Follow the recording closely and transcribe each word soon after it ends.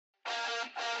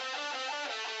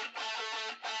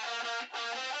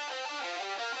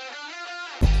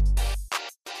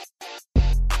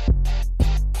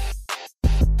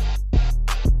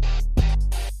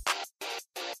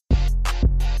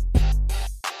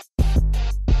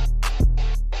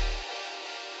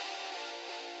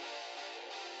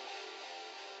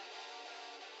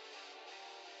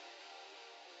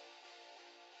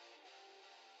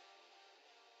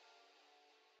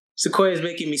Sequoia is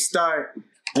making me start.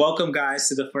 Welcome, guys,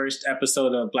 to the first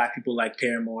episode of Black People Like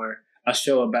Paramore, a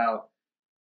show about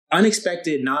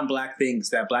unexpected non-Black things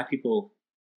that Black people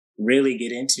really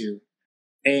get into.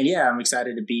 And yeah, I'm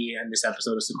excited to be in this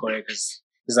episode of Sequoia because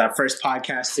this is our first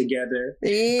podcast together.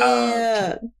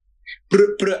 Yeah.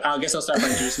 I guess I'll start by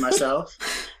introducing myself.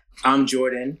 I'm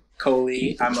Jordan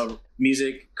Coley. I'm a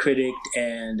music critic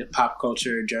and pop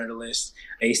culture journalist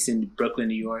based in Brooklyn,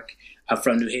 New York. I'm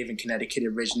from New Haven, Connecticut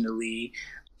originally.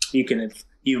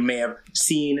 You may have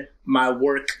seen my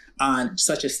work on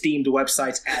such esteemed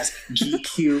websites as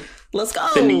GQ, Let's go.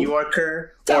 The New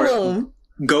Yorker, Tell or them.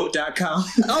 Goat.com.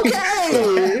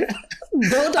 Okay.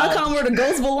 Goat.com where the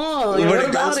goats belong. Where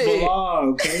the goats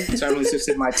belong, okay? So I really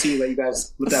sip my tea, let you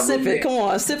guys let that Sip it. Come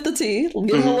on, sip the tea. Give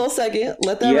them a little second.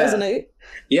 Let that resonate.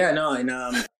 Yeah, no, and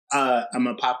I'm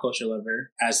a pop culture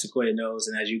lover, as Sequoia knows,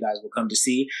 and as you guys will come to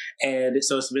see. And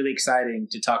so it's really exciting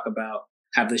to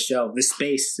have this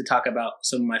space to talk about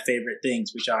some of my favorite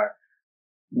things, which are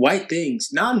white things,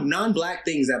 non-Black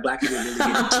things that Black people really get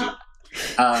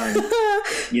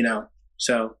into.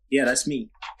 So yeah, that's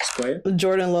me, Sequoia.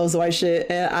 Jordan loves white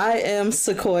shit, and I am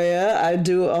Sequoia. I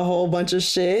do a whole bunch of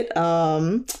shit.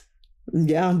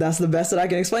 Yeah, that's the best that I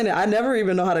can explain it. I never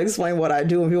even know how to explain what I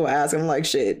do when people ask. I'm like,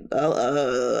 shit,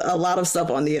 a lot of stuff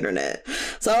on the internet.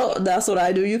 So that's what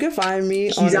I do. You can find me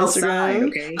on Instagram. Outside,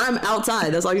 okay? I'm outside.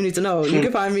 That's all you need to know. You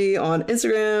can find me on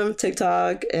Instagram,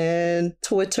 TikTok, and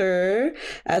Twitter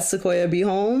at Sequoia B.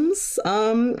 Holmes.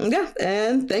 Yeah,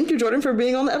 and thank you, Jordan, for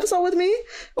being on the episode with me,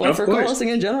 or for co-hosting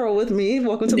in general with me.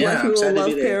 Welcome to Black People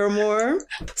Love Paramore.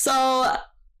 So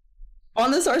on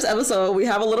this first episode, we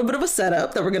have a little bit of a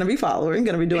setup that we're going to be following.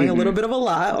 Going to be doing a little bit of a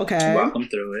lot, okay? Walk them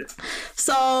through it.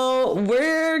 So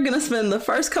we're going to spend the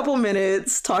first couple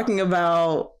minutes talking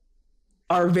about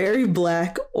our very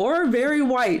Black or very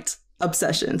white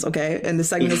obsessions, okay? And the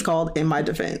segment is called In My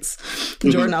Defense.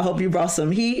 Jordan, I hope you brought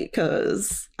some heat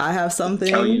because I have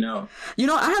something. Oh, you know,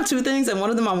 I have two things, and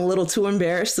one of them I'm a little too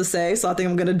embarrassed to say, so I think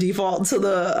I'm going to default to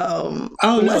the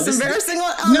less embarrassing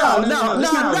one. No.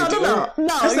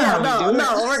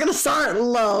 We're going to start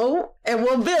low, and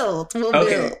we'll build.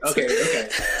 Okay.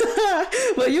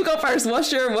 Well, you go first.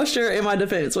 What's your In My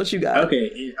Defense? What you got?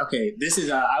 Okay. This is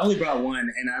I only brought one,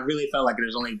 and I really felt like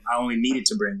I only needed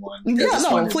to bring one. Yeah,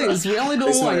 no, please. We only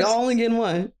doing one. Y'all only getting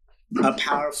one. A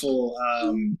powerful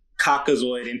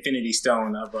cockazoid infinity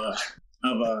stone of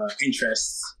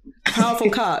interests. Powerful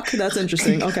cock. That's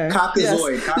interesting. Okay.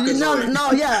 Cockazoid.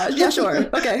 Yes. Yeah, sure.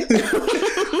 Okay.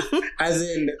 As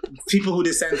in people who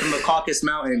descend from the Caucasus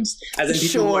Mountains. As in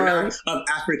people who are not of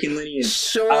African lineage.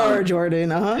 Sure,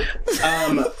 Jordan. In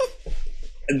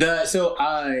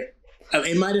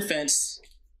my defense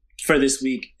for this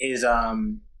week is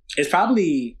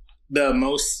probably the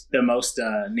most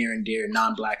near and dear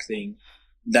non-Black thing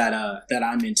that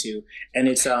I'm into, and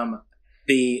it's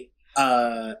the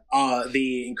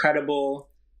incredible,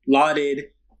 lauded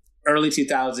early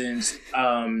 2000s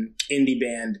indie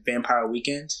band Vampire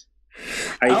Weekend.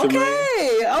 Are you familiar?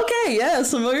 Okay,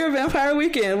 yes, familiar Vampire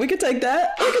Weekend. We could take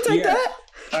that. That.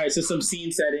 All right, so some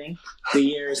scene setting. The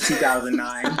year is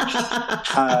 2009.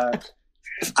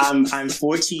 I'm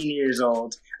 14 years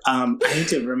old. I need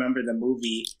to remember the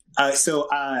movie.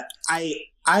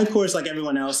 I, of course, like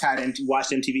everyone else,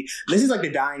 watched MTV. This is like the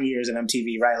dying years of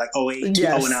MTV, right? Like 08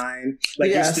 to 09.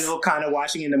 Like you're still kind of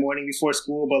watching in the morning before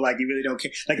school, but like you really don't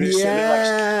care. Like there's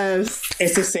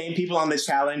it's the same people on the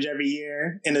challenge every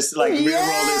year, and this like real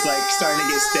world is like starting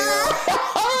to get stale.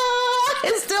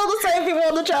 It's still the same people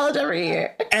on the challenge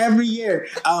every year.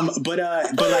 But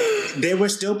like they were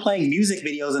still playing music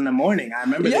videos in the morning. I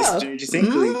remember this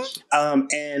distinctly.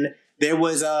 And there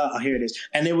was here it is.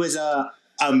 And there was a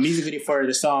music video for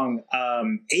the song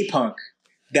A-Punk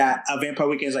that Vampire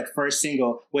Weekend's like first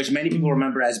single, which many people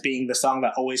remember as being the song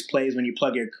that always plays when you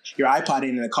plug your iPod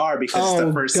in the car because it's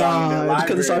the first song in their library.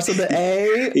 Because it starts with the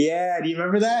A? Yeah, do you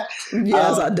remember that?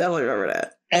 Yes, I definitely remember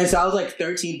that. And so I was like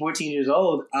 13, 14 years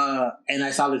old, and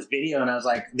I saw this video, and I was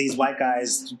like, these white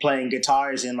guys playing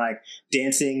guitars and like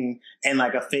dancing and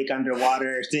like a fake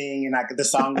underwater thing, and like the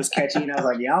song was catchy, and I was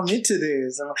like, yeah, I'm into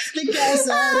this. I'm like, the guys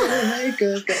out of the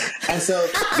makeup. And so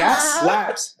that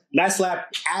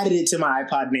slapped, added it to my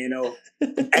iPod Nano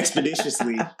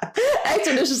expeditiously,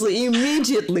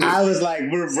 immediately. I was like,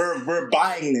 we're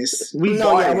buying this. We're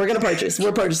gonna purchase.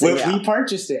 We're purchasing. We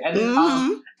purchased it, and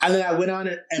then And then I went on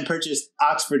and purchased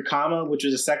Oxford Comma, which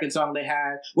was the second song they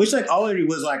had, which like already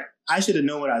was like, I should have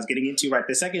known what I was getting into, right?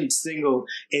 The second single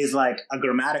is like a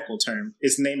grammatical term.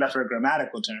 It's named after a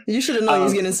grammatical term. You should have known he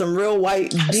was getting some real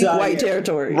white, deep white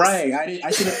territory. Right.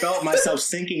 I should have felt myself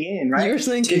sinking in, right? You're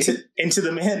sinking. Into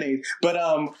the mayonnaise. But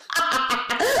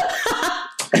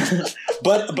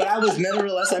but I was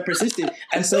nevertheless, I persisted.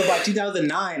 And so by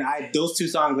 2009, those two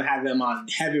songs, I had them on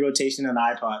heavy rotation on the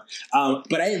iPod.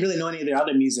 But I didn't really know any of their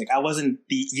other music. I wasn't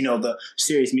the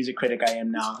serious music critic I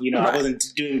am now. Right. I wasn't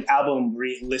doing album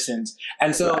listens.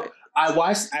 And so I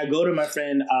go to my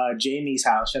friend Jamie's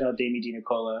house. Shout out Jamie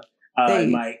DiNicola.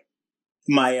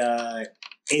 My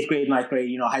 8th grade, 9th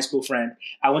grade, high school friend.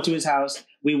 I went to his house.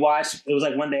 We watched, it was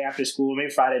like one day after school,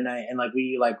 maybe Friday night, and like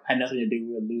we like had nothing to do.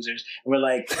 We were losers. And we're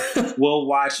like, we'll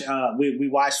watch, we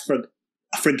watched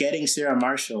Forgetting Sarah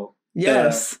Marshall.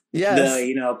 Yes.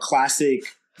 The, classic,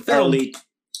 early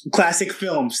classic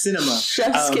film, cinema.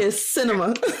 Chef's kiss,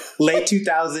 cinema. Late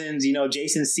 2000s,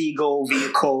 Jason Segel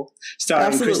vehicle,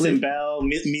 starring Kristen Bell,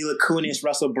 Mila Kunis,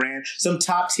 Russell Brand, some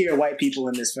top tier white people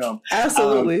in this film.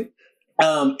 Absolutely.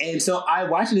 And so I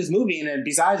watched this movie, and then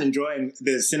besides enjoying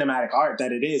the cinematic art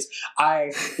that it is,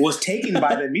 I was taken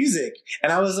by the music,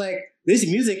 and I was like, this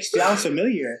music sounds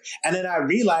familiar. And then I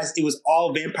realized it was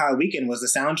all Vampire Weekend was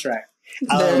the soundtrack.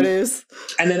 There it is.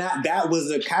 And then that was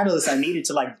the catalyst I needed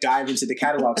to like dive into the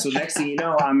catalog. So next thing you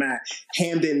know, I'm at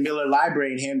Hamden Miller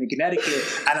Library in Hamden, Connecticut,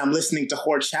 and I'm listening to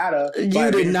Horchata.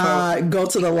 You did not go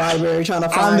to the library trying to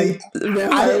find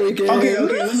Vampire Weekend. Okay.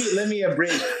 Let me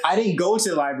abridge. I didn't go to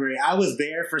the library. I was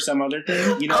there for some other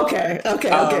thing. Okay.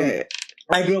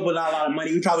 I grew up with not a lot of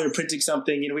money. We probably were printing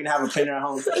something. We didn't have a printer at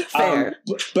home. Fair.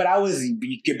 But I was,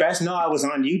 you best know I was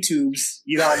on YouTube's.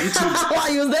 On YouTube's. While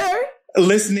you was there?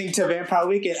 Listening to Vampire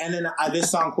Weekend, and then this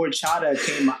song Horchata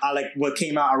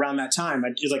came out around that time.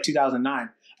 It was like 2009,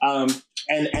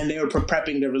 and they were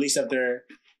prepping the release of their.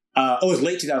 It was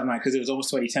late 2009 because it was almost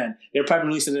 2010. They were prepping the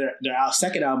release of their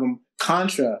second album,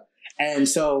 Contra, and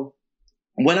so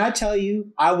when I tell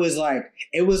you, I was like,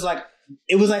 it was like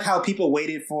how people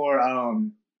waited for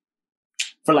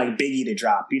like Biggie to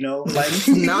drop, like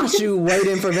not you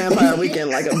waiting for Vampire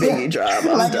Weekend like a Biggie drop.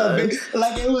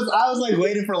 I was like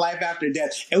waiting for Life After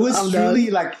Death. It was truly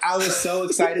like I was so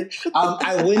excited.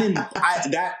 I went in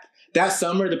that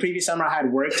summer, the previous summer, I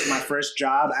had worked my first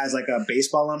job as like a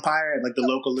baseball umpire at like the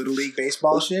local Little League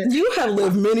baseball shit. You have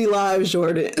lived many lives,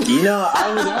 Jordan.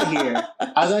 I was out here.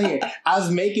 I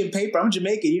was making paper. I'm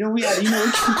Jamaican. We had, we knew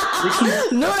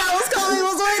that was coming.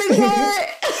 Was waiting for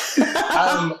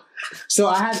it. So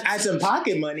I had some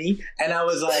pocket money, and I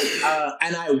was like,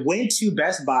 and I went to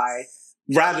Best Buy.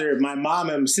 Rather, my mom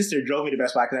and my sister drove me to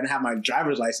Best Buy because I didn't have my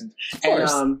driver's license.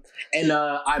 And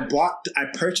I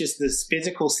purchased this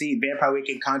physical Vampire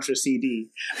Weekend Contra CD.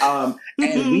 And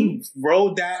we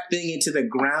rode that thing into the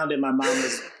ground in my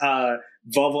mama's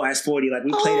Volvo S40. Like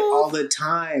we played it all the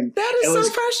time. That is so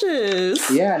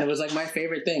precious. Yeah, and it was like my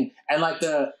favorite thing. And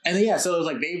so it was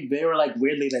like they were like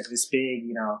weirdly like this big,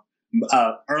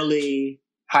 early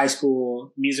high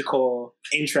school musical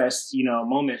interest,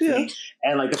 moment for me.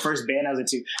 And like the first band I was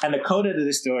into. And the coda to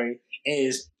this story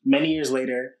is many years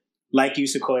later, like you,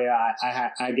 Sequoia,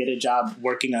 I get a job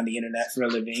working on the internet for a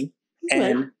living. And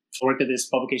I worked at this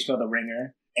publication called The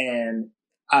Ringer. And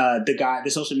the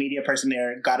social media person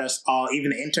there got us all,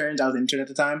 even the interns, I was an intern at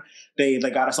the time, they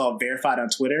like got us all verified on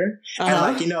Twitter.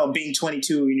 And like, being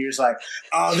 22 and you're just like,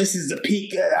 oh, this is the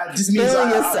peak. This means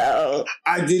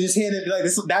I did just hit it like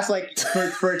this. That's like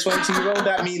for a 22-year-old,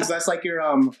 that means that's like your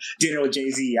dinner with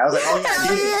Jay-Z. I was like, oh yeah, I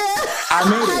did it. I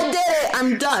made it. I did it.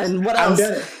 I'm done. What else?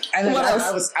 I'm done. And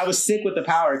I was sick with the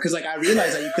power because like I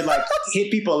realized that you could like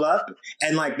hit people up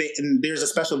and like there's a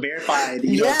special verified tab.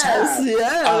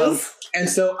 Yes. And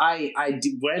so I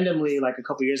randomly, like a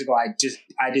couple years ago, I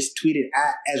just tweeted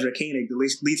at Ezra Koenig, the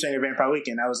lead singer of Vampire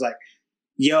Weekend. I was like,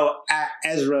 "Yo, at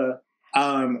Ezra,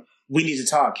 we need to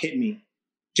talk. Hit me."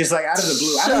 Just like out of the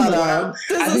blue. Shut I don't know up.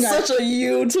 This is such a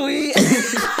you tweet.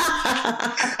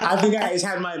 I think I just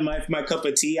had my cup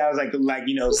of tea. I was like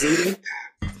zooted.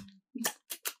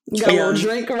 You got a little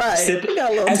drink, right? You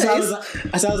got a little taste.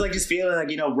 So I was like just feeling like,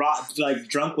 raw, like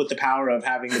drunk with the power of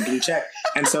having the blue check.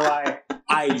 And so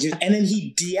I just, and then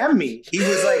he DM'd me. He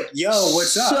was like, yo,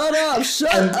 what's up?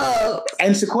 Shut up.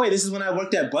 And Sequoia, this is when I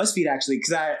worked at BuzzFeed actually,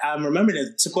 because I'm remembering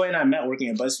that Sequoia and I met working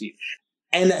at BuzzFeed.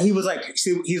 And he was like,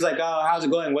 oh, how's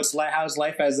it going? How's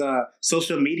life as a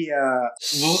social media?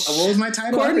 What was my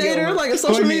title? Coordinator, like a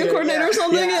social media coordinator or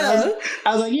something. Yeah.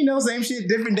 I was like, same shit,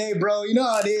 different day, bro. You know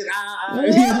how it is.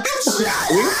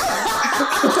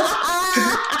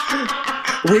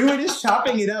 we were just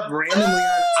chopping it up randomly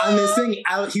on this thing. He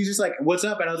was just like, "What's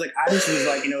up?" And I was like, "I just was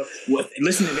like,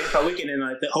 listening to Vampire Weekend and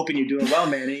like hoping you're doing well,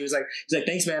 man." And he was like,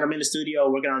 "Thanks, man. I'm in the studio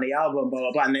working on the album, blah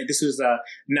blah blah." And this was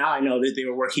now I know that he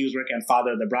was working on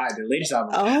Father of the Bride, the latest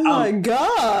album. Oh my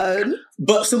god!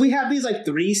 But so we have these like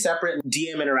 3 separate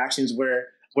DM interactions where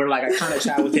like I kind of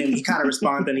chat with him, he kind of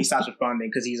responds, and he stops responding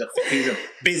because he's a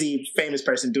busy famous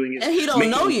person doing it, and he don't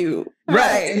know you,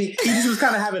 right? And he just was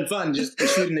kind of having fun, just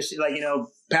shooting the shit, like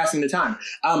passing the time.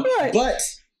 But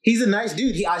he's a nice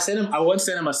dude. I once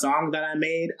sent him a song that I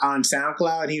made on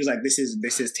SoundCloud, and he was like, "This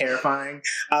is terrifying."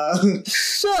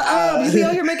 Shut up! You be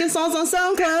out here making songs on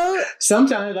SoundCloud?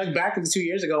 Sometimes, like back 2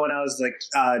 years ago when I was like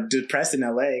depressed in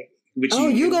LA.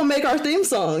 You gonna make our theme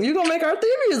song? You gonna make our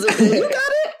theme music? You got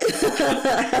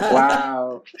it?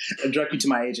 Wow! I direct you to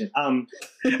my agent.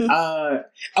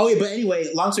 But anyway,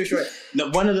 long story short,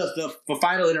 one of the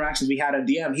final interactions we had on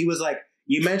DM, he was like,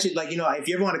 "You mentioned like if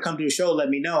you ever want to come to a show, let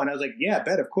me know." And I was like, "Yeah, I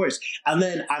bet, of course." And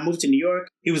then I moved to New York.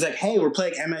 He was like, "Hey, we're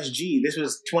playing MSG." This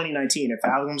was 2019. If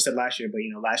I almost said last year, but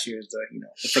last year is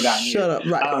the forgotten year. Shut up!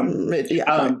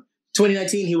 Right?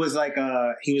 2019, he was like,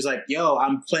 "Yo,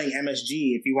 I'm playing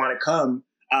MSG. If you want to come,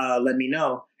 let me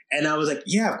know." And I was like,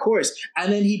 "Yeah, of course."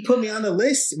 And then he put me on the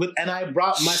list, and I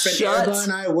brought my friend Erba,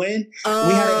 and I went. We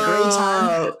had a great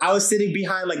time. I was sitting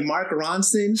behind like Mark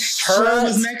Ronson. Her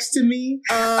was next to me.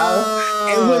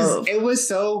 It was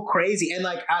so crazy, and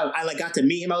like I like got to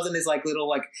meet him. I was in this like little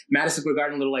like Madison Square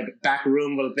Garden little like back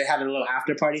room where they had a little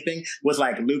after party thing with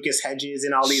like Lucas Hedges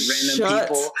and all these random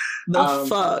people. The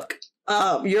fuck.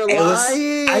 You're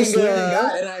lying. I swear to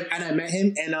God, and I met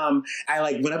him, and I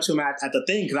like went up to him at the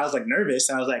thing because I was like nervous.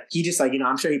 I was like, he just like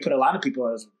I'm sure he put a lot of people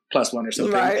as +1 or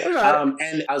something. Right.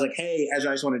 And I was like, "Hey,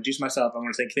 Ezra, I just want to introduce myself. I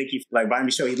want to say thank you for like buying me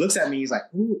a show." He looks at me, he's like,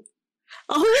 "Ooh."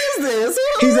 Oh, who is this?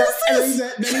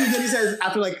 Then he says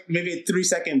after like maybe a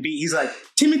 3-second beat, he's like,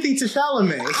 "Timothy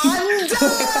Chalamet." I'm done.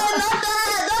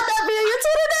 Not that being your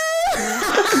Twitter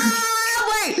name.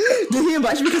 Did he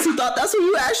invite you because he thought that's who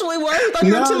you actually were? He thought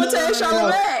you were Timothée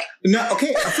Chalamet. No,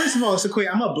 okay. First of all,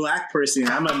 Sequoia, I'm a black person.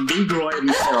 I'm a Negroid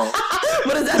male.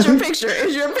 But is that your picture?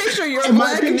 Is your picture your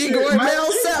black Negroid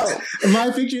male self? My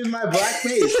picture is my black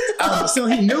face. So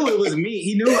he knew it was me.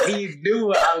 He knew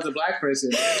I was a black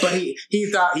person. But he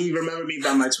thought he remembered me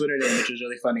by my Twitter name, which was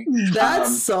really funny.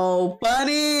 That's so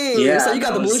funny. Yeah, so you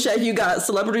got the blue check. You got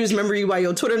celebrities remember you by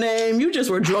your Twitter name. You just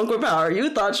were drunk with power.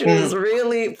 You thought you was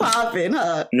really popping,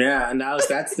 huh? Yeah, and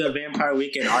that's the Vampire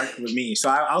Weekend arc with me. So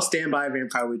I'll stand by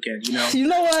Vampire Weekend. You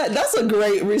know what? That's a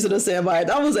great reason to stand by it.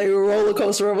 That was a roller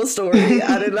coaster of a story.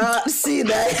 I did not see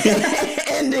that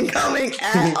ending coming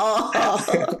at all.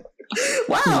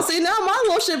 Wow. See, now my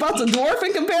little shit about to dwarf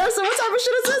in comparison. What type of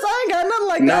shit is this? I ain't got nothing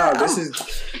like that. No, this is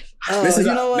you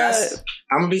know what?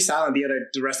 I'm gonna be silent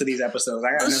the rest of these episodes.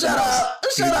 I got nothing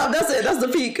else. Shut up. That's it. That's the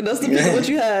peak. That's the peak of what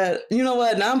you had. You know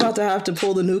what? Now I'm about to have to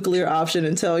pull the nuclear option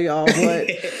and tell y'all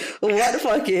what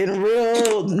fucking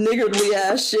real niggardly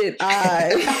ass shit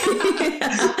I'm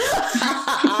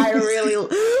really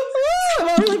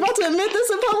about to admit this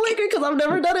in public because I've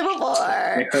never done it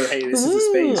before. Hey, this is the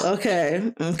space.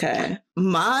 Okay.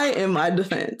 In my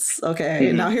defense. Okay.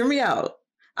 Mm-hmm. Now hear me out.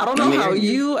 I don't know how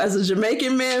you as a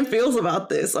Jamaican man feels about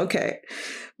this, okay?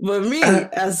 But me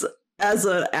as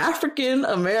an African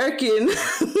American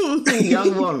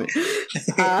young woman,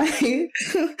 I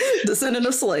descendant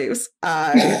of slaves,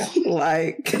 I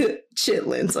like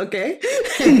chitlins, okay?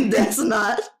 And that's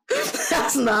not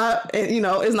it's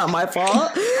not my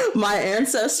fault. My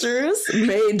ancestors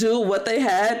made do what they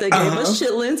had. They gave us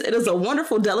chitlins. It is a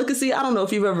wonderful delicacy. I don't know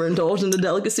if you've ever indulged in the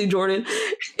delicacy, Jordan.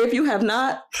 If you have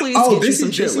not, please get you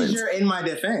some chitlins. This is your in my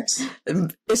defense.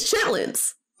 It's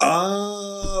chitlins.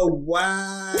 Oh,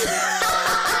 wow.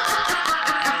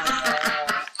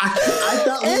 I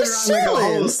thought we were on like a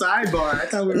whole sidebar. I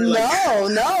thought we were like...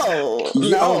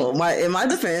 No. In my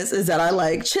defense is that I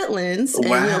like chitlins.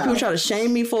 And people try to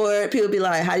shame me for it. People be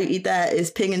like, how do you eat that?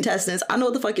 It's pig intestines. I know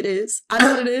what the fuck it is. I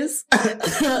know what it is.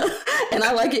 And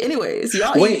I like it anyways.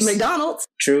 Y'all eat McDonald's.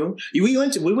 True. We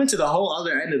went to the whole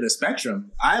other end of the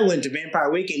spectrum. I went to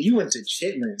Vampire Weekend. You went to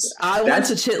chitlins. I went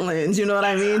to chitlins. You know what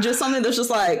I mean? Just something that's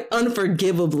just like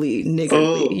unforgivably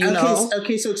niggardly.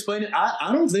 Okay, so explain it.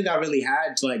 I don't think I really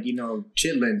had like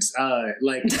chitlins.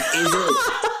 Like is it?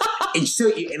 It's so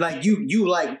like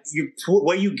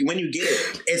when you get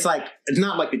it, it's like it's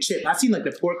not like the chip. I've seen like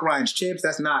the pork rinds chips.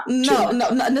 That's not no,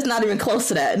 that's not even close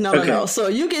to that. No. So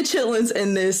you get chitlins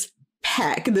in this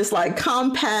pack, this like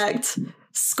compact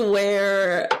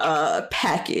square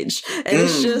package, and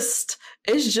it's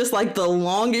just like the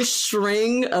longest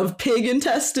string of pig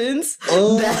intestines.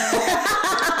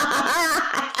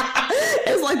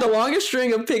 like the longest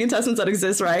string of pig intestines that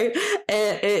exists, right?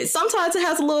 And sometimes it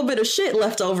has a little bit of shit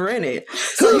left over in it.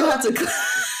 So you have to...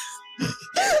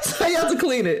 So you have to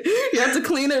clean it. You have to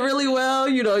clean it really well.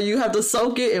 You know, you have to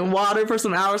soak it in water for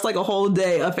some hours, like a whole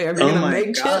day affair. If you're going to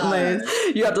make chitlins,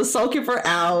 you have to soak it for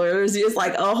hours. It's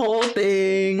like a whole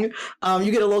thing.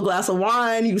 You get a little glass of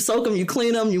wine, you soak them, you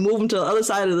clean them, you move them to the other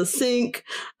side of the sink.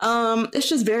 It's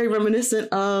just very reminiscent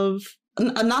of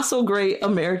a not so great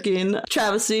American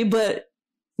travesty, but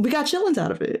we got chitlins out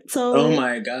of it. So, oh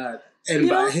my God. And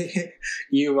by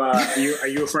you are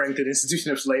you referring to the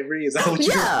institution of slavery? Is that what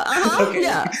you? Yeah, okay.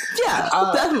 yeah,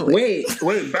 definitely.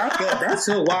 Wait, back up. That's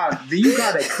so wild. Do you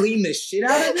gotta clean the shit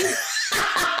out of it?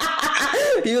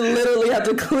 You literally have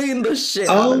to clean the shit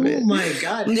out of it. Oh my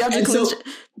God! You have to clean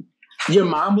your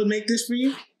mom would make this for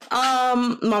you?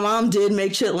 My mom did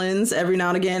make chitlins every now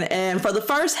and again, and for the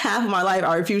first half of my life,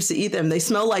 I refused to eat them. They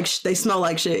smell like shit.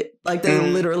 Like they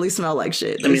literally smell like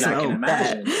shit. They smell I can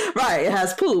imagine. bad. Right? It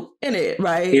has poop in it,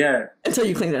 right? Yeah. Until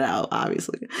you clean it out,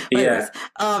 obviously. But yeah.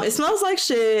 anyways, it smells like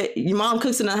shit. Your mom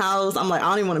cooks in the house. I'm like, I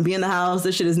don't even want to be in the house.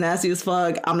 This shit is nasty as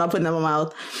fuck. I'm not putting that in my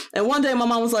mouth. And one day, my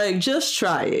mom was like, "Just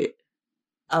try it."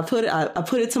 I put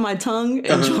it to my tongue,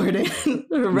 and Jordan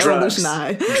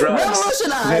revolutionized.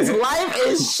 Life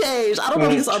is changed. I don't know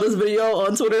if you saw this video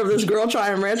on Twitter of this girl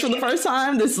trying ranch for the first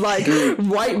time. This like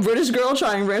white British girl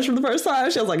trying ranch for the first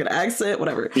time. She has like an accent,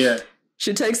 whatever. Yeah.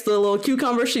 She takes the little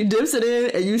cucumber, she dips it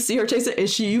in, and you see her taste it,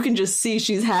 and you can just see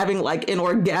she's having like an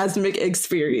orgasmic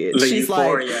experience. She's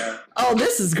euphoria. Like, "Oh,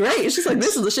 this is great." She's like,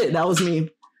 "This is the shit." That was me.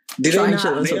 Did they don't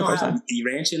have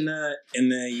ranch in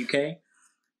the UK?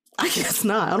 I guess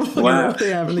not. I don't know what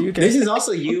they have in the UK. This is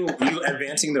also you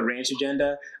advancing the ranch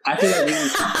agenda. I feel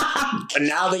like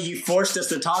now that you forced us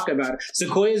to talk about it,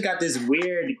 Sequoia's got this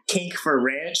weird kink for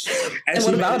ranch. And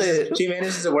what about it? She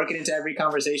manages to work it into every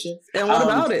conversation. And what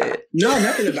about it? No,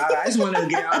 nothing about it. I just want to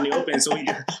get out in the open so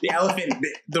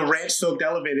the ranch soaked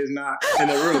elephant is not in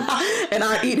the room. And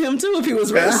I'd eat him too if he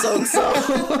was ranch soaked. So.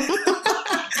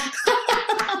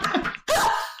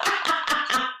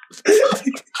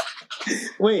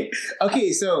 Wait,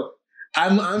 okay, so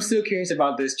I'm still curious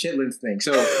about this chitlins thing.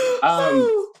 So,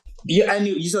 so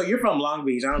you're from Long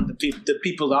Beach. The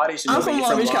people's audience. I'm from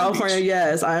Long Beach, California.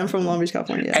 Yes, I am from Long Beach,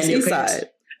 California. Yes. And East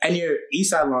Side. And you're East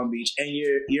Side Long Beach, and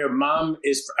your mom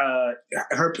is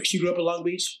she grew up in Long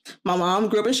Beach. My mom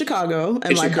grew up in Chicago,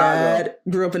 and my dad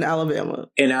grew up in Alabama.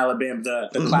 In Alabama,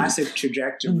 the classic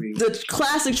trajectory. The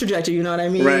classic trajectory, you know what I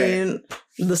mean? Right.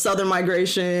 The Southern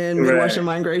migration, Midwestern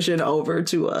migration over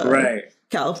to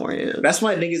California. That's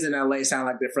why niggas in LA sound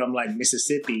like they're from like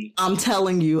Mississippi. I'm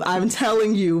telling you,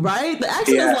 right? The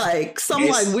accent is like some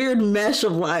like weird mesh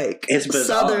of like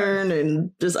Southern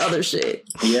and just other shit.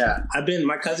 Yeah,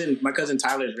 my cousin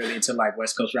Tyler's really into like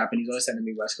West Coast rap, and he's always sending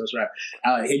me West Coast rap.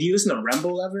 Have you listened to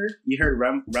Rumble ever? You heard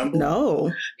Rumble?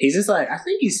 No. He's just like, I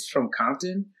think he's from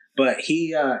Compton, but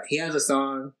he has a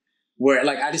song where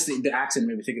like I just think the accent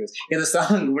made me think of this. He has a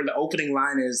song where the opening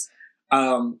line is,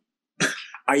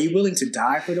 "Are you willing to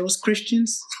die for those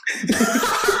Christians?" Not for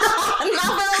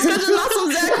those Christians, not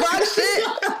some Zach Fox shit.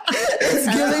 It's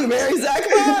giving very Zach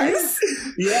Fox.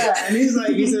 Yeah, and he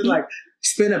said like,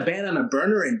 spin a band on a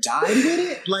burner and died with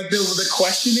it? Like the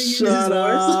questioning in his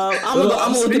voice. I'm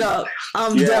gonna look it up.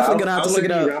 I'm definitely gonna have to look it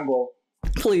up. Rumble.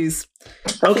 Please.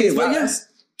 Okay, well,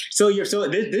 so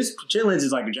this chitlins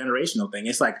is like a generational thing.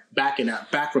 It's like back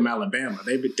from Alabama.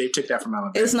 They took that from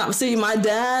Alabama. It's not. See, my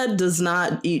dad does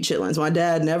not eat chitlins. My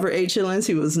dad never ate chitlins.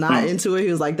 He was not into it.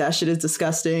 He was like, "That shit is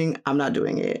disgusting. I'm not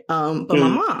doing it." But my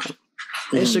mom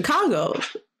in Chicago,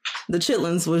 the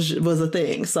chitlins was a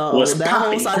thing. So that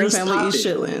whole side of the family eats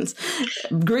chitlins.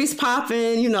 Grease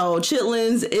popping,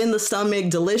 chitlins in the stomach,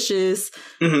 delicious.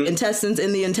 Intestines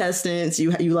in the intestines.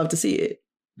 You love to see it.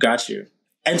 Got you.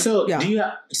 And so, that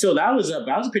was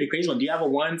a pretty crazy one. Do you have a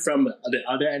one from the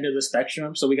other end of the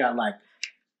spectrum? So we got like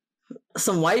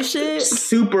some white shit,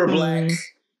 super black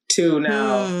to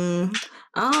now.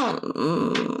 I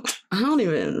don't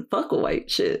even fuck with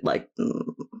white shit, like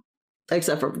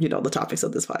except for the topics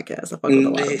of this podcast. I fuck with a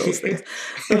lot of those things.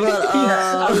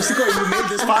 But Sequoia, you made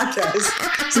this podcast.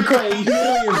 Sequoia, you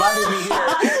literally invited me here.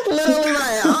 Literally,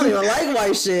 I don't even like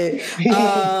white shit.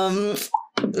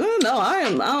 No, I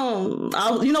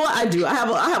don't. You know what I do? I have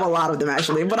a lot of them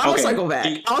actually, but I'm gonna circle back.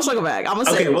 We'll circle back.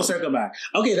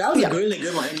 Okay, that was a really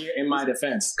good one in my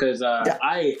defense because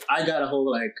I got a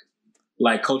whole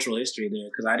like cultural history there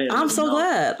because I didn't. I'm so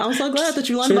glad that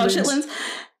you learned about chitlins.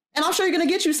 And I'm sure you're gonna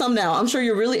get you some now. I'm sure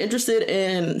you're really interested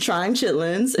in trying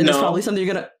chitlins, and it's probably something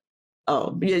you're gonna.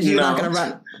 Oh, yeah, you're not gonna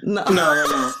run. No. You're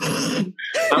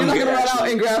not gonna run out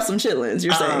and grab some chitlins.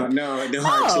 You're saying no,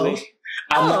 actually.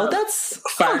 That's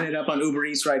firing it up on Uber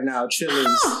Eats right now.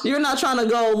 Chitlins. You're not trying to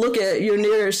go look at your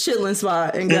nearest chitlin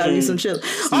spot and grab you some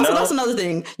chitlins. Also, that's another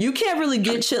thing. You can't really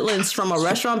get chitlins from a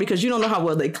restaurant because you don't know how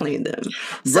well they clean them.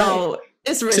 So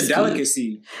it's risky. It's a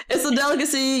delicacy. It's a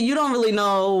delicacy. You don't really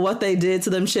know what they did to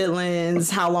them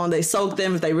chitlins, how long they soaked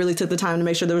them, if they really took the time to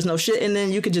make sure there was no shit in them.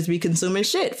 You could just be consuming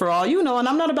shit for all you know. And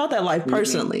I'm not about that life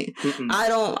personally.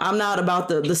 I'm not about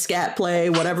the scat play,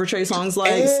 whatever Trey Songz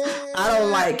likes. I don't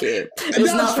like it.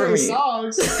 It's not for me.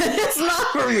 It's not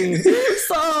for me.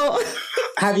 So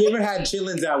have you ever had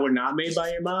chitlins that were not made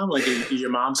by your mom? Like your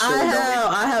mom's chitlins?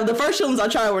 I have. The first chitlins I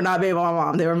tried were not made by my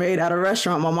mom. They were made at a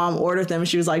restaurant. My mom ordered them and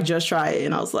she was like, just try it.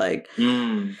 And I was like,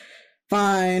 fine.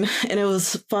 And it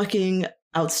was fucking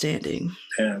outstanding.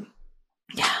 Damn.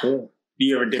 Yeah. Cool.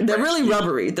 They're really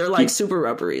rubbery. They're like super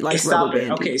rubbery. Like rubber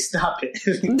bandy. Okay, stop it.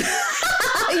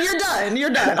 You're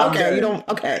done. Okay, you don't.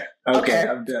 Okay,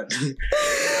 I'm done.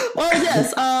 Well,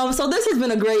 yes. So this has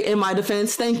been a great In My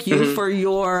Defense. Thank you for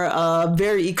your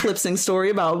very eclipsing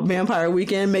story about Vampire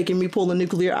Weekend, making me pull a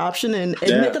nuclear option and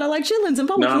admit that I like chitlins in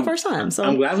public for the first time. So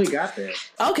I'm glad we got there.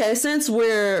 Okay, since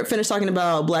we're finished talking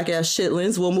about black ass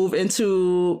chitlins, we'll move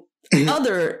into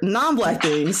other non-black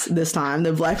things this time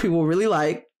that black people really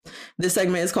like. This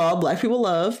segment is called Black People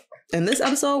Love. In this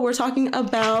episode, we're talking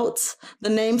about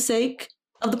the namesake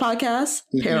of the podcast,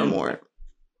 Paramore.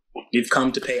 We've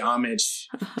come to pay homage.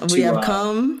 We have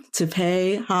come to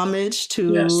pay homage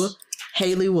to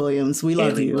Hayley Williams. We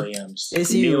love you. Williams.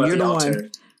 It's you. You're the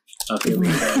one. Neil,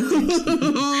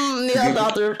 the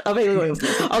author of Hayley Williams.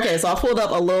 Okay, so I pulled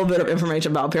up a little bit of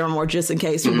information about Paramore just in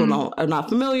case people are not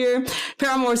familiar.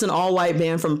 Paramore is an all-white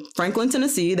band from Franklin,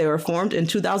 Tennessee. They were formed in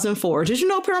 2004. Did you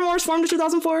know Paramore was formed in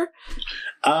 2004?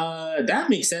 That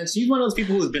makes sense. She's one of those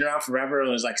people who's been around forever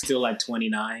and is like still like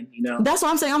 29, you know? That's what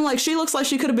I'm saying. I'm like, she looks like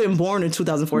she could have been born in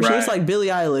 2004. Right. She looks like Billie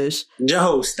Eilish.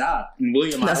 Joe, stop.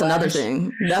 William That's Eyelash. Another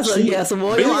thing. That's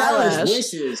William Eyelash.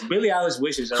 Billie Eilish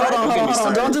wishes. Hold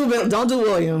on. Don't do William. Don't do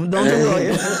William. Don't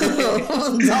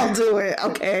do it.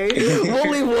 Okay. We'll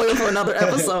leave William for another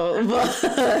episode. But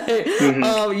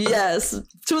yes.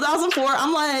 2004.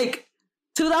 I'm like,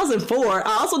 2004.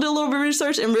 I also did a little bit of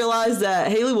research and realized that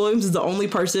Hayley Williams is the only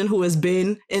person who has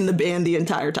been in the band the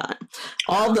entire time.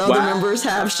 All the other members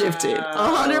have shifted.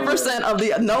 100% of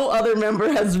no other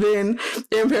member has been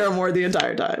in Paramore the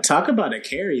entire time. Talk about a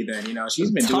carry then. You know,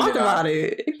 she's been doing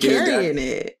carrying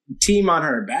it. Team on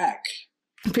her back.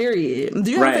 Period. Do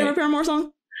you have a favorite Paramore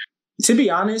song? To be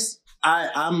honest,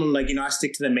 I'm like, you know, I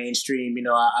stick to the mainstream. You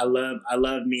know, I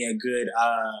love me a good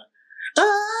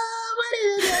what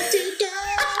is that to go?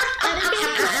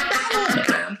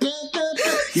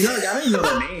 You know, I don't even know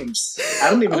the names. I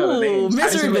don't even know the names.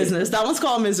 Misery Business. That one's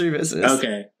called Misery Business.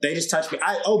 Okay. They just touched me. We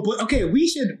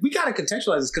gotta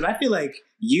contextualize this because I feel like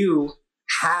you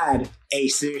had a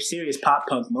serious pop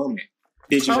punk moment.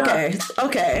 Did you not?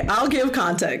 Okay. I'll give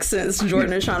context since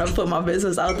Jordan is trying to put my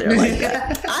business out there like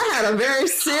that. I had a very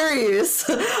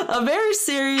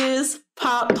serious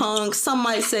pop punk, some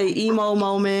might say emo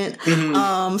moment,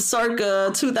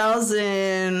 circa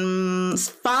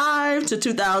 2005 to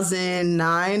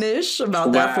 2009-ish,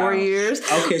 about that 4 years.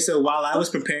 Okay, so while I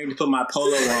was preparing to put my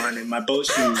polo on and my boat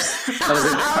shoes, I was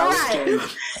in the car.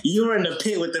 You were in the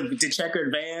pit with the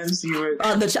checkered Vans. You were.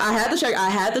 I had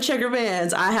the checkered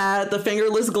Vans. I had the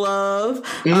fingerless glove.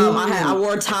 I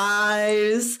wore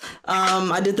ties.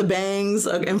 I did the bangs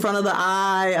in front of the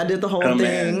eye. I did the whole thing.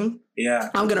 Man. Yeah,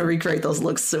 I'm gonna recreate those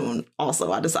looks soon.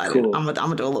 Also, I decided I'm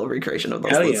gonna do a little recreation of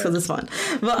those looks because it's fun.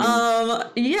 But I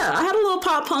had a little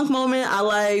pop punk moment. I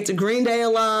liked Green Day a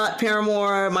lot,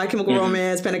 Paramore, My Chemical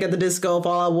Romance, Panic at the Disco,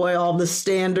 Fall Out Boy, all the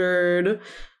standard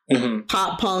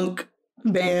pop punk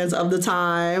bands of the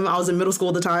time. I was in middle school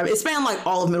at the time. It spanned like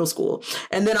all of middle school.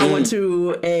 And then I went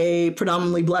to a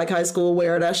predominantly black high school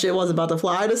where that shit wasn't about to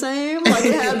fly the same like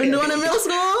it had been doing in middle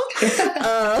school.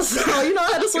 So, you know,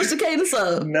 I had to switch the cadence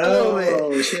up. No,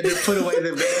 she had to put away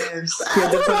the bands.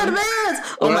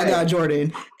 Oh my God,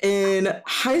 Jordan. In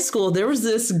high school, there was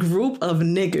this group of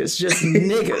niggas, just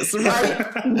niggas, right?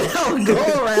 That would go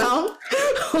around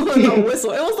with a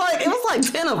whistle. It was like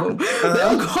 10 of them. They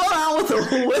would go around with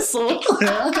a whistle. Oh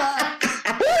my God, I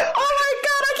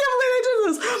can't believe they did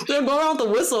this. They would go around with a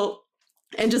whistle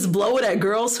and just blow it at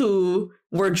girls who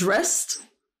were dressed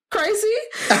crazy.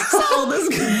 So this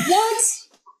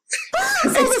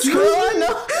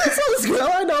girl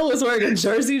I know girl was wearing a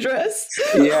jersey dress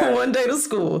one day to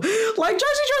school. Like,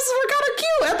 jersey dresses were kind of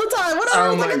cute at the time.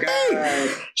 Whatever, like a thing.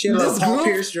 She had a Paul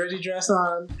Pierce jersey dress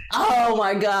on. Oh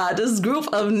my God. This group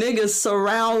of niggas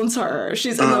surrounds her.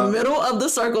 She's in the middle of the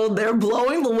circle. They're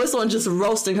blowing the whistle and just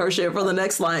roasting her shit for the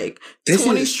next, like,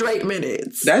 20 straight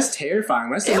minutes. That's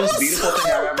terrifying. That's the most beautiful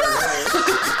thing I've ever heard.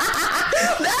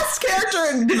 That's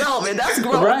character development. That's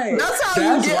growth. Right. That's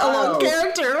how you get a little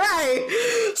character,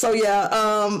 right? So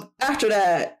yeah, after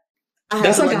that,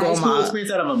 that's like a high school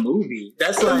experience out of a movie.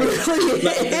 That's like,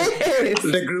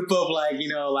 the group of like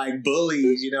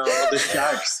bullies, the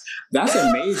sharks. That's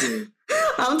amazing.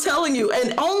 I'm telling you,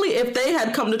 and only if they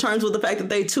had come to terms with the fact that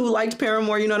they too liked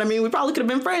Paramore, you know what I mean? We probably could have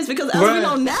been friends because as we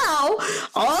know now,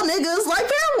 all niggas like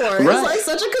Paramore. Right. It's like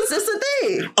such a consistent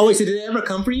thing. Oh wait, so did it ever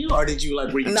come for you, or did you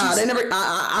like retreat? Nah, they never.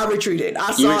 I retreated.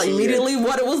 I saw immediately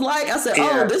what it was like. I said,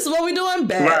 "Oh, this is what we doing."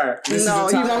 Bad. Right. No,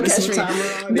 you won't catch me.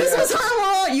 This is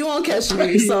time. You won't catch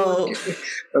me. So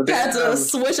had to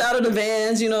switch out of the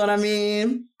Vans. You know what I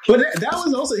mean? But that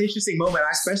was also an interesting moment. I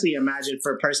especially imagine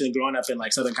for a person growing up in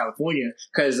like Southern California,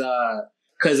 because the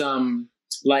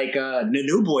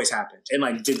New Boys happened and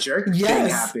like the Jerk thing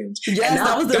happened. Yes,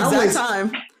 that was the exact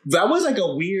time. That was like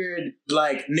a weird,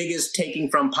 like, niggas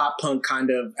taking from pop punk kind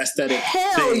of aesthetic.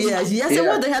 Hell thing. Yes, it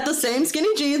was. They had the same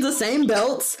skinny jeans, the same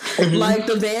belts, like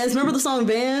the Vans. Remember the song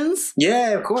Vans? Yeah,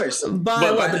 of course.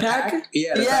 By the Pack?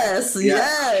 Yeah. Yes.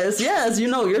 You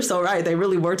know, you're so right. They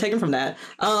really were taken from that.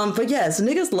 But yes,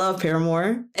 niggas love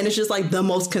Paramore, and it's just like the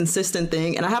most consistent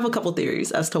thing. And I have a couple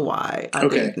theories as to why I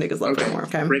think niggas love Paramore.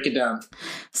 Okay, break it down.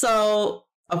 So,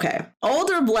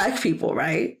 older black people,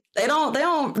 right? They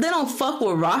don't fuck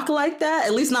with rock like that.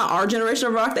 At least not our generation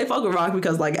of rock. They fuck with rock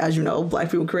because, like, as you know,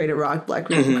 black people created rock. Black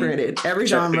people created every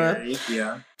genre.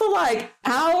 Yeah. But like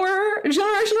our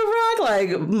generation of rock,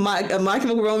 like My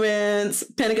Chemical Romance,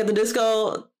 Panic at the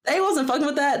Disco, they wasn't fucking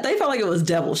with that. They felt like it was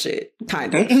devil shit,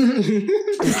 kind of. Like,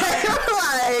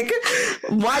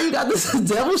 why you got this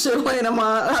devil shit playing in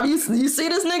my? Have you see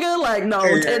this nigga? Like, no,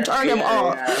 turn him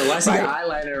off. Why is he got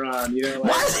eyeliner on?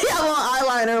 Why does he have on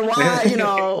eyeliner? Why,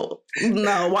 no?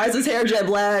 Why is his hair jet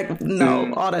black?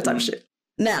 No, all that type of shit.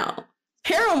 Now,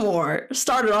 Paramore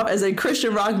started off as a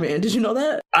Christian rock band. Did you know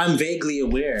that? I'm vaguely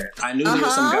aware. I knew there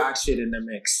was some God shit in the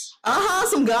mix.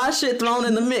 Some God shit thrown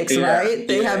in the mix, right?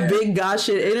 They have big God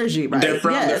shit energy, right? They're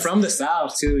from the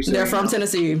South, too. So they're from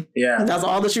Tennessee. Yeah. That's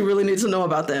all that you really need to know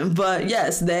about them. But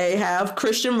yes, they have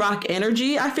Christian rock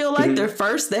energy, I feel like.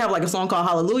 They have like a song called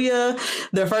Hallelujah.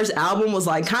 Their first album was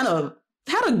like kind of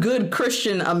had a good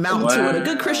Christian amount to it, a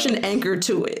good Christian anchor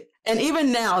to it. And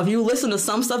even now, if you listen to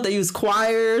some stuff, they use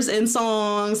choirs in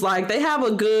songs. Like, they have a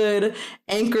good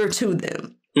anchor to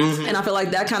them. And I feel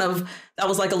like that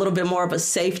was like a little bit more of a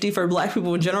safety for black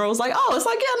people in general. It's like, it's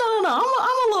like, yeah, no.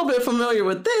 I'm a little bit familiar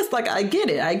with this. Like, I get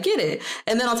it.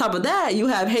 And then on top of that, you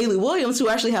have Hayley Williams, who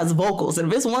actually has vocals.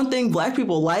 And if it's one thing black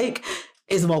people like,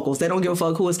 it's vocals. They don't give a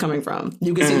fuck who it's coming from.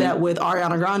 You can see that with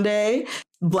Ariana Grande.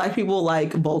 Black people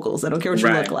like vocals. They don't care what you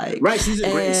look like. Right, she's a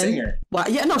great singer. Well,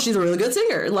 yeah, no, she's a really good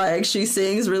singer. Like, she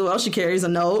sings really well. She carries a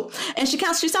note. And she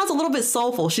sounds a little bit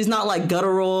soulful. She's not like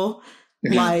guttural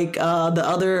like the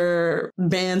other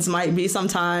bands might be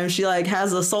sometimes. She like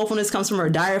has a soulfulness, comes from her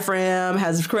diaphragm,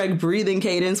 has correct breathing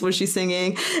cadence when she's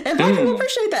singing. And black people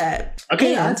appreciate that.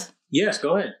 Okay, yes,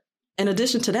 go ahead. In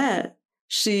addition to that,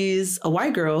 she's a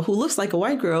white girl who looks like a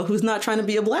white girl who's not trying to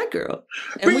be a black girl.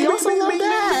 And we also love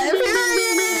that.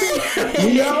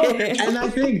 And I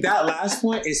think that last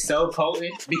point is so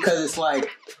potent because it's like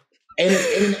in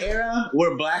an era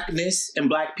where blackness and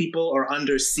black people are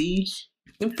under siege,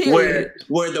 where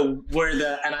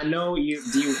the and I know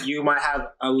you might have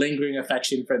a lingering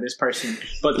affection for this person,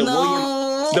 but the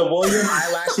William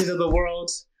eyelashes of the world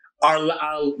are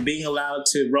being allowed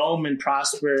to roam and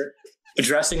prosper,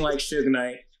 dressing like Suge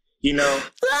Knight,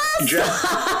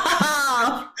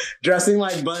 dressing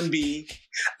like Bun B.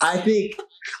 I think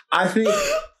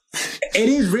it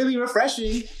is really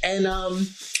refreshing and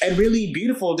really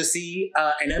beautiful to see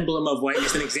an emblem of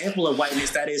whiteness, an example of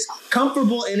whiteness that is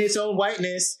comfortable in its own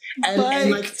whiteness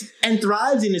and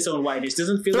thrives in its own whiteness.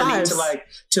 Doesn't feel the need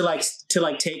to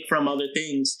take from other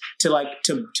things to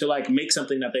make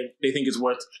something that they think is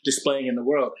worth displaying in the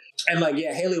world. And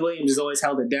Hayley Williams has always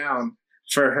held it down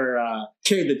for her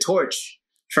carried the torch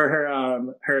for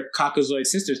her Caucasoid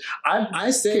sisters. I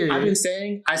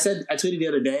tweeted the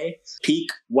other day,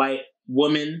 peak white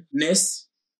womanness,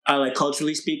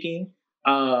 culturally speaking,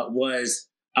 was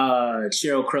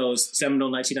Sheryl Crow's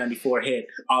seminal 1994 hit,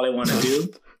 All I Wanna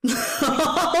Do.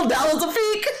 That was a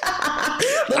peak.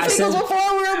 The peak was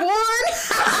before we were born.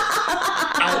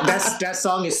 That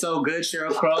song is so good,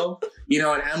 Sheryl Crow.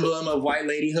 an emblem of white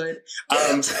ladyhood.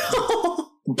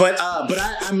 But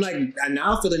I'm like, I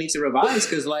now feel the need to revise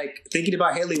because, like, thinking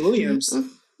about Haley Williams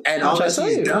and all that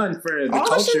she's done for the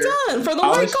culture. All she's done for the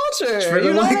white culture. For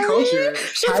the white culture.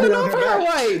 She's been known for her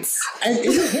whites. And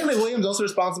isn't Haley Williams also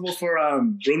responsible for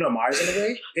Bruno Mars in a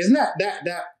way? Isn't that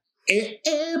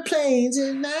airplanes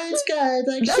in night skies?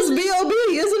 Like, that's B.O.B.,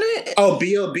 isn't it? Oh,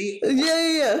 B.O.B.?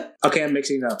 Yeah. Okay, I'm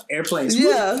mixing up. Airplanes.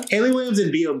 Yeah. Haley Williams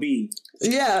and B.O.B.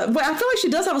 Yeah, but I feel like she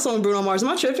does have a song with Bruno Mars. Am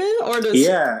I tripping? Or does...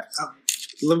 Yeah.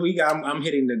 I'm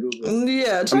hitting the Google.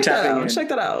 Yeah, check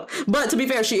that out. But to be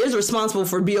fair, she is responsible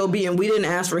for B.O.B. and we didn't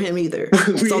ask for him either.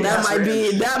 So that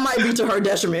might be to her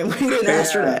detriment. We didn't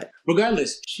ask for that.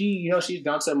 Regardless, she's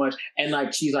done so much and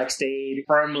like she's like stayed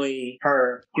firmly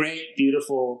her great,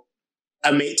 beautiful,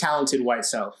 talented white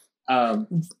self.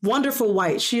 Wonderful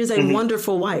white. She is a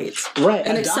wonderful white. Right.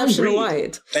 An exceptional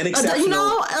white. An exceptional.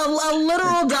 A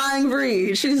literal dying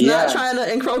breed. She's not trying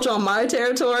to encroach on my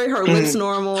territory. Her lips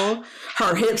normal.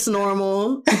 Her hips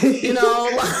normal. Like,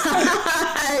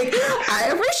 I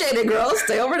appreciate it, girl.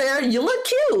 Stay over there. You look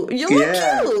cute. You look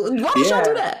cute. Why don't y'all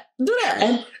do that? Do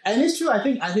that. And it's true. I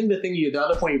think the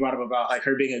other point you brought up about like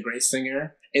her being a great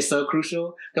singer is so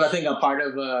crucial because I think a part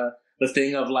of the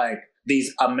thing of like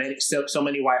these so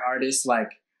many white artists like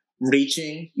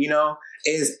reaching,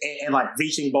 is and like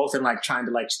reaching both and like trying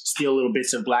to like steal little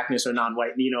bits of blackness or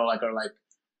non-white, or like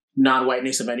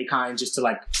non-whiteness of any kind just to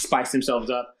like spice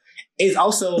themselves up. Is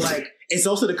also like it's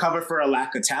also the cover for a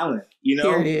lack of talent,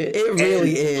 Period. It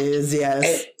really is, yes.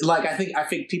 And, like I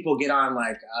think people get on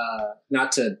like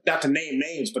not to name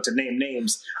names, but to name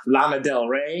names. Lana Del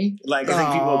Rey, like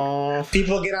I think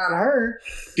people get on her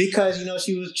because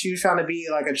she was trying to be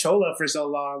like a chola for so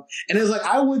long, and it was like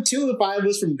I would too if I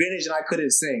was from Greenwich and I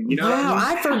couldn't sing. You know? Wow,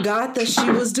 I forgot that she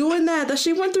was doing that. That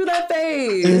she went through that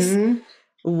phase. Mm-hmm.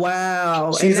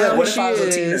 Wow, she's like, what if I was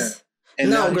Latina?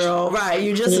 No, girl, right?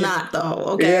 You're just not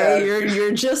though. Okay,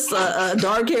 you're just a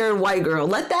dark-haired white girl.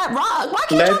 Let that rock. Why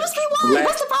can't you just be white?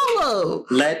 What's the problem?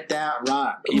 Let that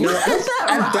rock.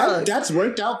 That's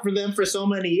worked out for them for so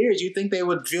many years. You think they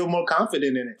would feel more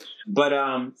confident in it? But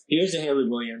here's the Haley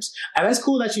Williams, and that's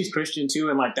cool that she's Christian too,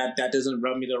 and like that doesn't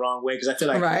rub me the wrong way because I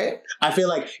feel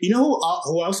like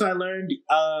who else I learned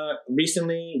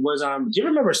recently was do you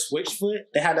remember Switchfoot?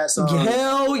 They had that song.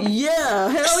 Hell yeah,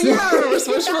 I remember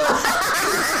Switchfoot.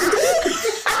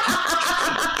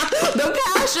 The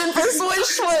passion for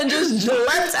Switchfoot just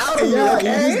leapt out of you.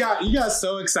 Okay? You got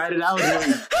so excited. I was like,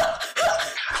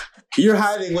 you're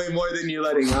hiding way more than you're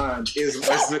letting on. Is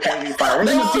the crazy part.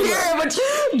 They won't hear it,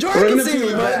 but Jordan can see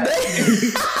me, but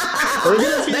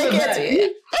they can't see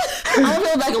it. I'll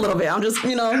feel back a little bit. I'm just,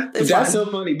 it's that's fine.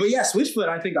 So funny. But yeah, Switchfoot,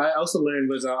 I think I also learned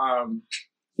was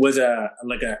a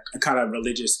kind of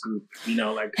religious group,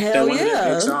 like that one of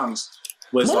their big songs.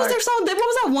 What was their song? What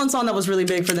was that one song that was really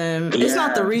big for them? Yeah. It's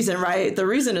not The Reason, right? The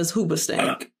Reason is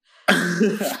Hoobastank.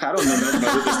 I don't know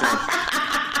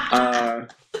Hoobastank.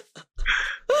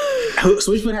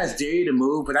 Switchfoot has Dare You to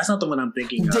Move, but that's not the one I'm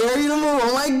thinking of. Dare You to Move.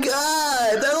 Oh my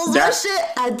God. That was that shit.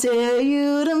 I dare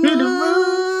you to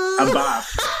move. A bop.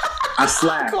 A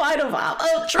slap. Quite a bop.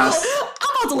 Oh, true. I'm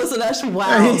about to listen to that shit.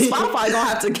 Wow. Spotify gonna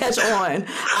have to catch on.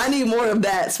 I need more of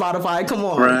that, Spotify. Come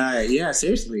on. Right. Yeah,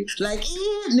 seriously. Like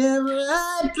it never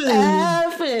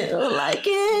happened. Like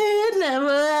it never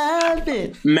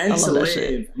happened. Meant to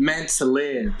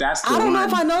live. That's the one. I don't know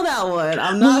if I know that one.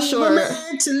 I'm not sure.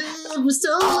 Meant to live with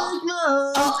so much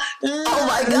more. Oh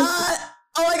my God.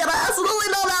 I absolutely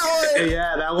know that one.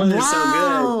 Yeah, that one is so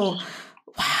good.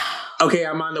 Wow. Okay,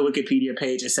 I'm on the Wikipedia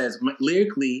page. It says,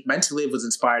 lyrically, Meant to Live was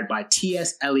inspired by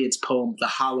T.S. Eliot's poem, The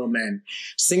Hollow Men.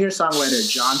 Singer-songwriter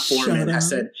John Foreman has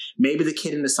said, maybe the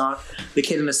kid in the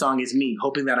song is me,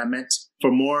 hoping that I meant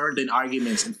for more than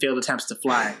arguments and failed attempts to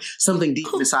fly. Something deep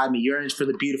inside me yearns for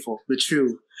the beautiful, the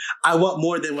true. I want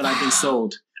more than what I've been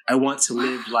sold. I want to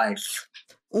live life.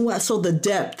 Well, so the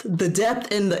depth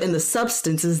and the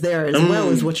substance is there as well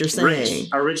as what you're saying.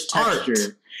 A rich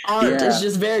texture. Art is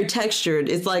just very textured.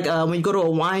 It's like when you go to a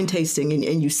wine tasting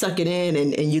and you suck it in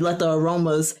and you let the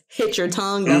aromas hit your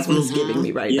tongue. That's what it's giving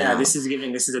me right now. Yeah, this is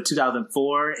a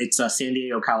 2004. It's San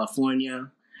Diego, California.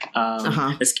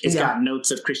 It's got notes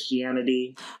of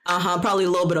Christianity. Probably a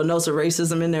little bit of notes of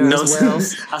racism in there as well.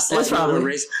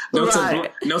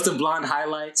 Notes of blonde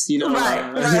highlights.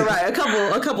 Right. A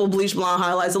couple bleach blonde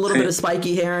highlights. A little bit of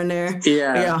spiky hair in there.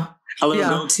 Yeah. A little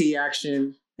goatee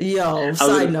action. Yo,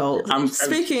 side note.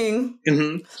 Speaking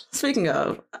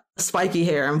of spiky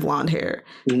hair and blonde hair,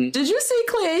 did you see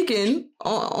Clay Aiken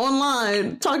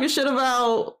online talking shit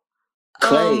about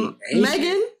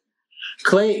Megan?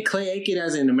 Clay Aiken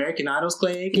as in American Idol's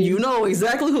Clay Aiken? You know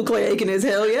exactly who Clay Aiken is.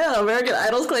 Hell yeah. American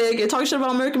Idol's Clay Aiken. Talking shit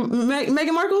about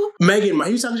Meghan Markle? He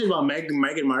was talking shit about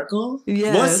Meghan Markle?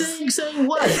 Yes.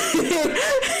 What?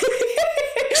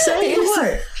 Saying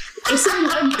what? Saying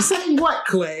what? Saying what,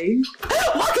 Clay?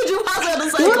 What could you possibly have to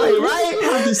say, Clay, right? You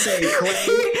have to say, Clay.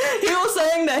 He was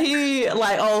saying that he,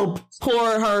 like,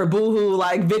 poor her, boohoo,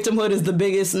 like, victimhood is the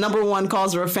biggest, number one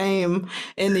causer of fame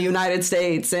in the United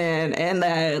States, and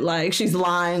that, like, she's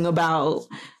lying about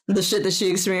the shit that she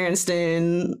experienced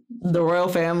in the royal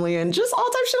family and just all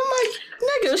type of shit. I'm like,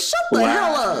 nigga, shut the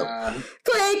hell up.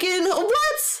 Clay Aiken,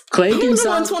 what? Clay Aiken Who's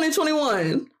in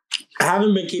 2021? I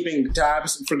haven't been keeping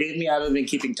tabs. Forgive me, I haven't been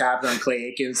keeping tabs on Clay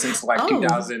Aiken since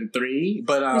 2003.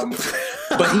 But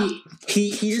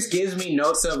he just gives me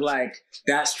notes of like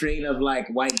that strain of like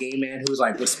white gay man who's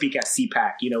like would speak at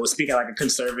CPAC, would speak at like a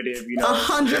conservative,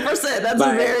 100%. That's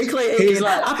like, a very Clay Aiken.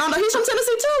 Like, I found out he's from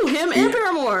Tennessee too. Him and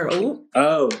Paramore. Ooh.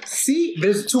 Oh, see,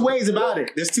 there's two ways about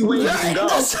it. There's two ways you can go.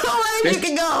 There's two ways you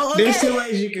can go. Okay. There's two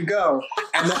ways you can go,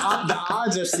 and the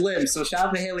odds are slim. So shout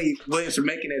out to Haley Williams for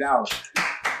making it out.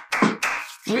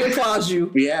 We applaud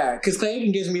you. Yeah, because Clay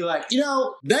Aiken gives me like,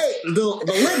 the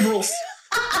liberals,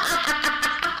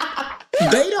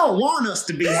 they don't want us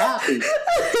to be happy.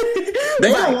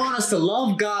 They don't want us to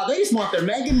love God. They just want their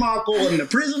Meghan Markle and their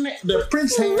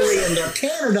Prince Harry and their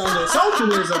Canada and their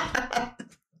socialism.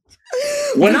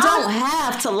 We don't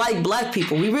have to like black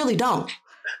people. We really don't.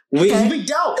 We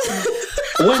don't.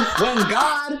 When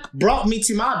God brought me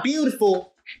to my beautiful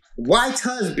white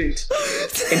husband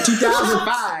in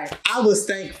 2005, I was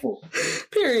thankful.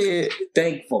 Period.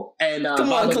 Thankful. And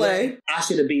come on, Clay. I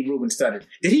should have beat Ruben Studdard.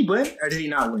 Did he win or did he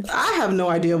not win? I have no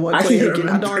idea what Clay Aiken.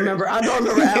 I don't remember at all.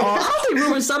 I don't think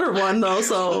Ruben Studdard won though.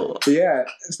 So yeah,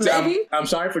 maybe. I'm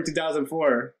sorry for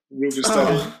 2004, Ruben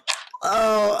Studdard.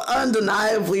 Oh,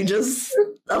 undeniably, just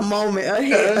a moment, a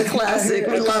hit, a classic.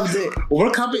 We loved it. We're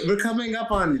coming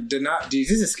up on this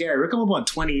is scary. We're coming up on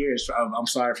 20 years. I'm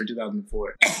sorry for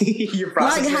 2004. You're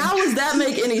like, how does that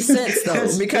make any sense though?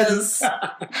 Because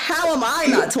how am I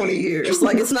not 20 years?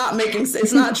 Like, it's not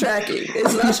tracking.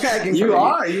 It's not tracking. You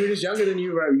are. You were just younger than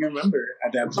you remember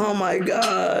at that point. Oh my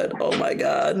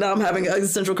god. Now I'm having an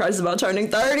existential crisis about turning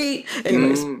 30.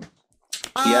 Anyways.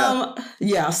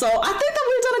 Yeah. So I think that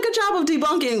we've done a good job of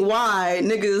debunking why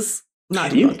niggas,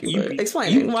 not debunking, but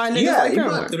explaining why niggas like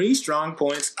Paramore. You brought 3 strong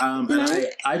points. And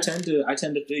I tend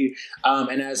to feel you.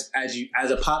 And as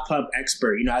a pop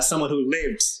expert, as someone who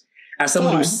lived, as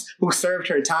someone who served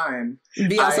her time,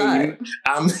 be outside.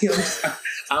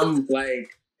 I'm like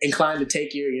inclined to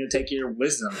take your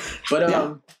wisdom. But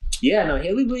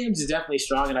Haley Williams is definitely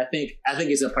strong, and I think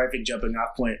it's a perfect jumping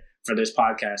off point for this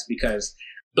podcast because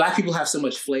Black people have so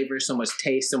much flavor, so much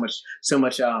taste, so much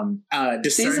discernment,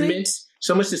 Seasoning?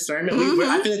 so much discernment. Mm-hmm.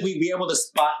 I feel like we'd be able to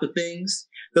spot the things,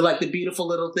 the beautiful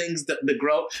little things, the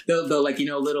growth, the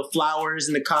little flowers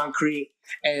in the concrete,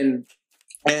 and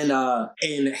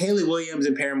Haley Williams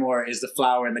and Paramore is the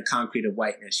flower in the concrete of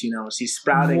whiteness. She's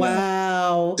sprouting.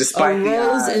 Wow, despite a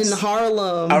rose the odds. in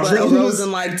Harlem, a rose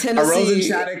in like Tennessee, a rose in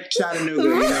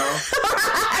Chattanooga.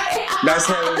 That's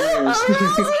Haley Williams. A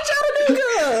rose in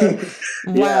Chattanooga.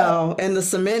 Wow, and the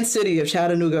cement city of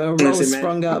Chattanooga, a rose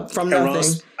sprung up from nothing.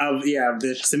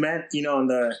 The cement,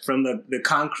 from the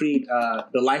concrete,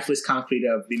 the lifeless concrete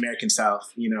of the American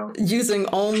South, using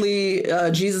only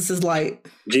Jesus's light.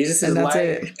 Jesus'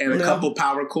 light and a couple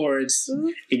power chords,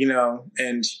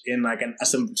 and in like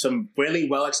some really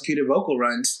well executed vocal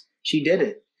runs. She did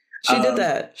it. She did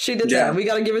that. We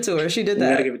got to give it to her. She did that.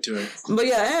 We got to give it to her.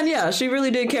 But she really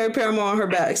did carry Paramore on her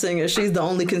back, saying she's the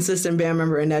only consistent band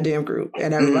member in that damn group,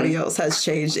 and everybody else has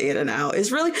changed in and out.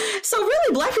 It's really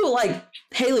Black people like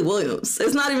Haley Williams.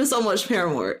 It's not even so much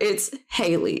Paramore. It's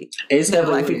Haley. It's that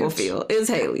Black people feel. It's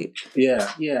Haley.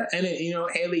 Yeah, and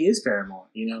Haley is Paramore.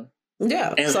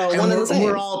 Yeah, and, so and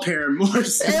we're all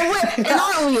Paramores. and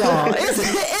aren't we all?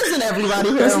 Isn't everybody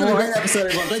Paramore? This is a great episode,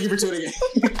 everyone. Thank you for tuning in.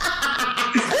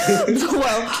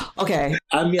 Well, okay.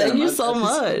 Thank you so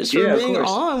much for being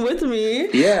on with me.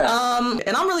 Yeah.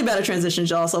 And I'm really bad at transitions,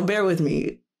 y'all, so bear with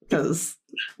me because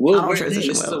this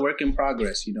is a work in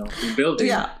progress. We're building.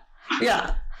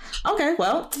 Yeah. Okay,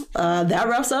 well, that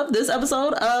wraps up this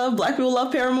episode of Black People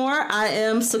Love Paramore. I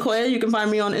am Sequoia. You can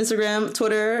find me on Instagram,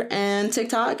 Twitter, and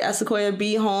TikTok at Sequoia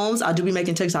B. Holmes. I do be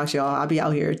making TikToks, y'all. I'll be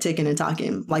out here ticking and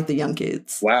talking like the young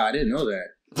kids. Wow, I didn't know that.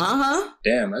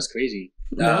 Damn, that's crazy.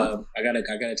 No. I gotta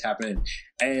tap in.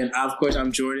 And of course,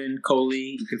 I'm Jordan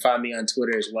Coley. You can find me on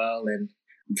Twitter as well, and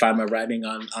find my writing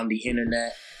on the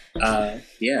internet.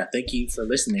 Thank you for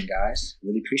listening, guys.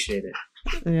 Really appreciate it.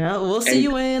 Yeah, we'll see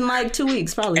you in like 2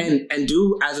 weeks, probably. And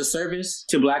do as a service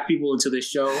to Black people and to this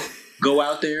show, go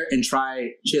out there and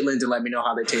try chitlins and let me know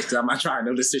how they taste. Because I'm not trying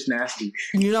them. This is nasty.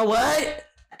 You know what?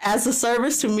 As a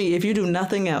service to me, if you do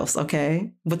nothing else,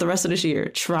 okay, with the rest of this year,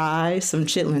 try some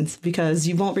chitlins because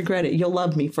you won't regret it. You'll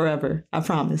love me forever. I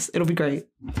promise. It'll be great.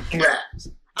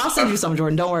 I'll send you some,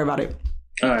 Jordan. Don't worry about it.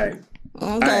 All right.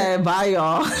 Okay, bye,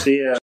 y'all. See ya.